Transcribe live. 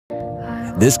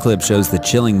This clip shows the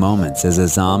chilling moments as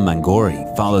Azam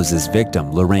Mangori follows his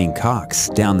victim, Lorraine Cox,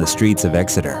 down the streets of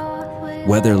Exeter.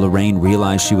 Whether Lorraine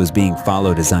realized she was being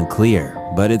followed is unclear,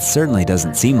 but it certainly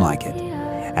doesn't seem like it.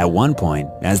 At one point,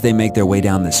 as they make their way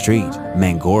down the street,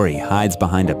 Mangori hides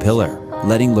behind a pillar,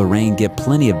 letting Lorraine get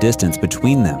plenty of distance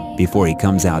between them before he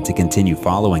comes out to continue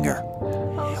following her.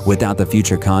 Without the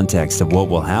future context of what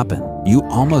will happen, you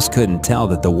almost couldn't tell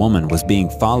that the woman was being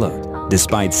followed,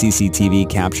 despite CCTV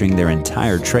capturing their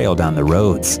entire trail down the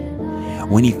roads.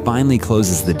 When he finally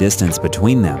closes the distance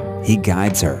between them, he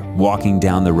guides her, walking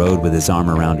down the road with his arm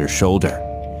around her shoulder.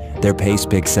 Their pace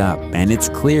picks up, and it's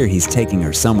clear he's taking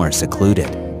her somewhere secluded.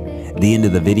 The end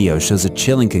of the video shows a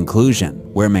chilling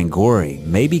conclusion where Mangori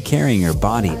may be carrying her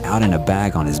body out in a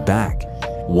bag on his back,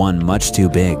 one much too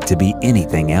big to be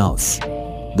anything else,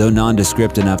 though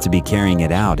nondescript enough to be carrying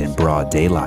it out in broad daylight.